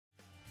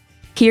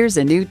Here's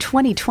a new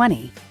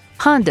 2020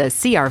 Honda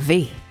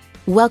CR-V.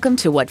 Welcome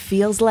to what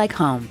feels like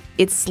home.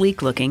 It's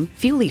sleek-looking,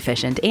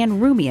 fuel-efficient,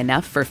 and roomy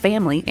enough for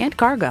family and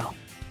cargo.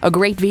 A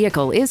great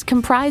vehicle is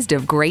comprised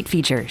of great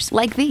features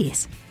like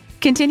these: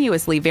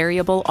 continuously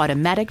variable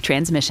automatic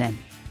transmission,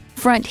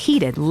 front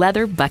heated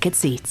leather bucket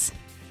seats,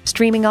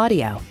 streaming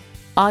audio,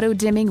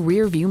 auto-dimming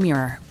rear-view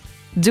mirror,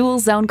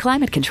 dual-zone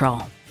climate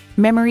control,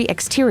 memory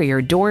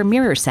exterior door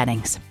mirror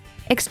settings,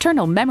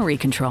 external memory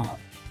control,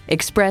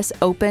 express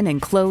open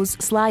and close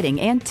sliding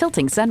and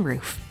tilting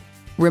sunroof,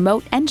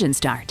 remote engine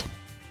start,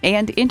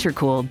 and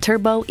intercooled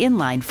turbo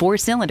inline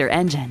 4-cylinder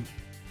engine.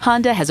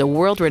 Honda has a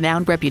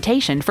world-renowned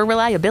reputation for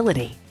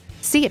reliability.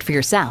 See it for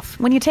yourself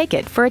when you take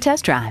it for a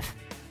test drive.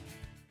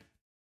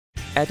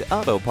 At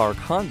Autopark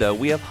Honda,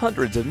 we have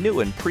hundreds of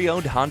new and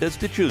pre-owned Hondas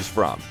to choose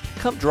from.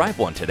 Come drive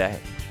one today.